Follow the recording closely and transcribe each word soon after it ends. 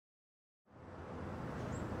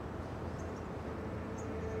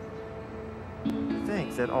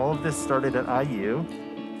that all of this started at IU,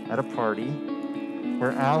 at a party,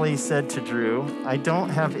 where Elle said to Drew, "I don't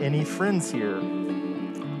have any friends here."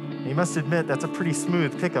 And you must admit, that's a pretty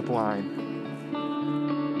smooth pickup line.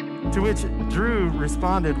 To which Drew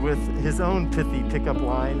responded with his own pithy pickup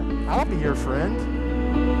line, "I'll be your friend."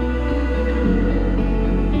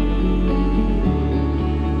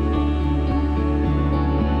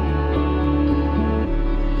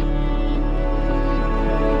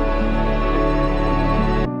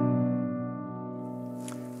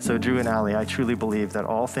 So Drew and Elle, I truly believe that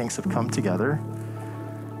all things have come together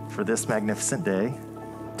for this magnificent day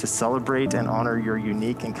to celebrate and honor your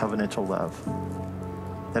unique and covenantal love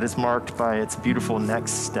that is marked by its beautiful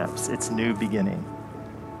next steps, its new beginning.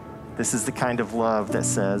 This is the kind of love that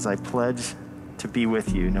says, "I pledge to be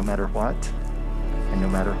with you no matter what and no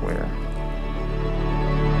matter where."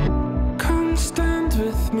 Come stand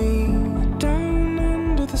with me down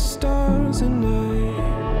under the stars at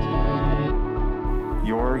night.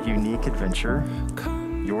 Your unique adventure,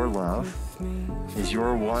 your love, is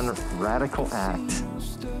your one radical act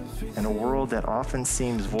in a world that often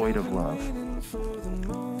seems void of love.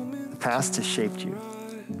 The past has shaped you.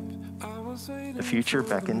 The future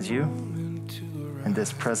beckons you, and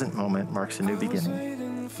this present moment marks a new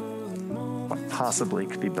beginning. What possibly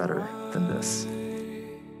could be better than this?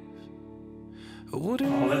 Oh,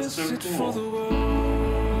 that's so cool.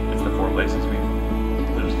 It's the 4 places we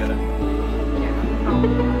live together.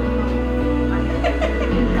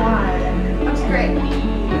 God, that's great.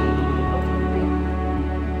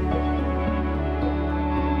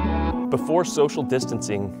 Before social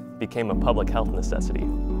distancing became a public health necessity,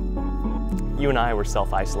 you and I were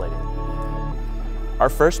self-isolating. Our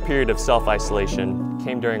first period of self-isolation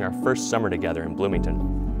came during our first summer together in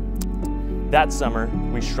Bloomington. That summer,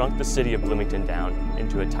 we shrunk the city of Bloomington down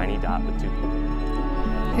into a tiny dot with 2 people.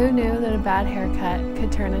 Who knew that a bad haircut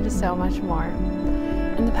could turn into so much more?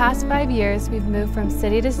 In the past 5 years, we've moved from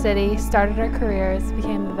city to city, started our careers,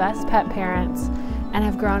 became the best pet parents, and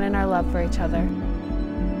have grown in our love for each other.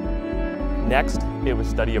 Next, it was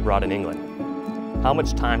study abroad in England. How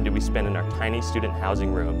much time did we spend in our tiny student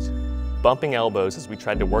housing rooms, bumping elbows as we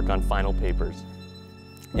tried to work on final papers?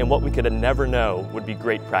 And what we could never know would be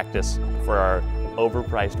great practice for our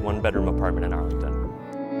overpriced 1-bedroom apartment in Arlington.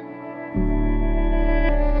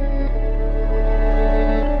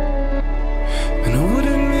 And I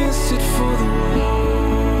wouldn't miss it for the world.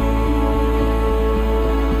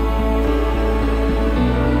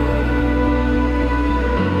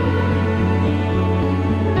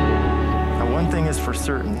 Now, one thing is for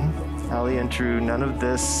certain, Elle and Drew, none of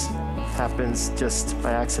this happens just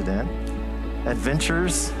by accident.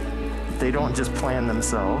 Adventures, they don't just plan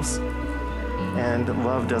themselves, and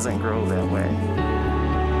love doesn't grow that way.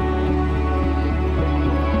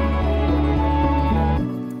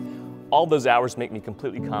 All those hours make me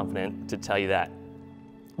completely confident to tell you that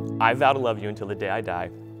I vow to love you until the day I die.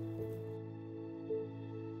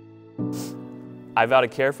 I vow to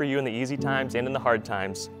care for you in the easy times and in the hard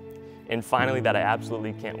times. And finally, that I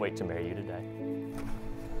absolutely can't wait to marry you today.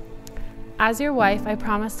 As your wife, I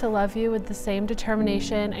promise to love you with the same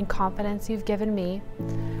determination and confidence you've given me.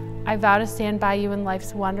 I vow to stand by you in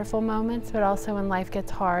life's wonderful moments, but also when life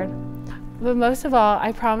gets hard. But most of all,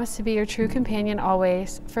 I promise to be your true companion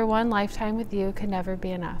always, for one lifetime with you could never be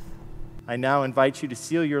enough. I now invite you to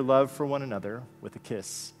seal your love for one another with a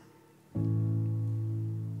kiss.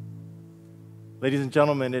 Ladies and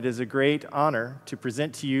gentlemen, it is a great honor to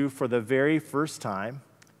present to you for the very first time,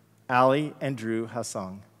 Elle and Drew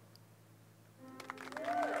Hassong.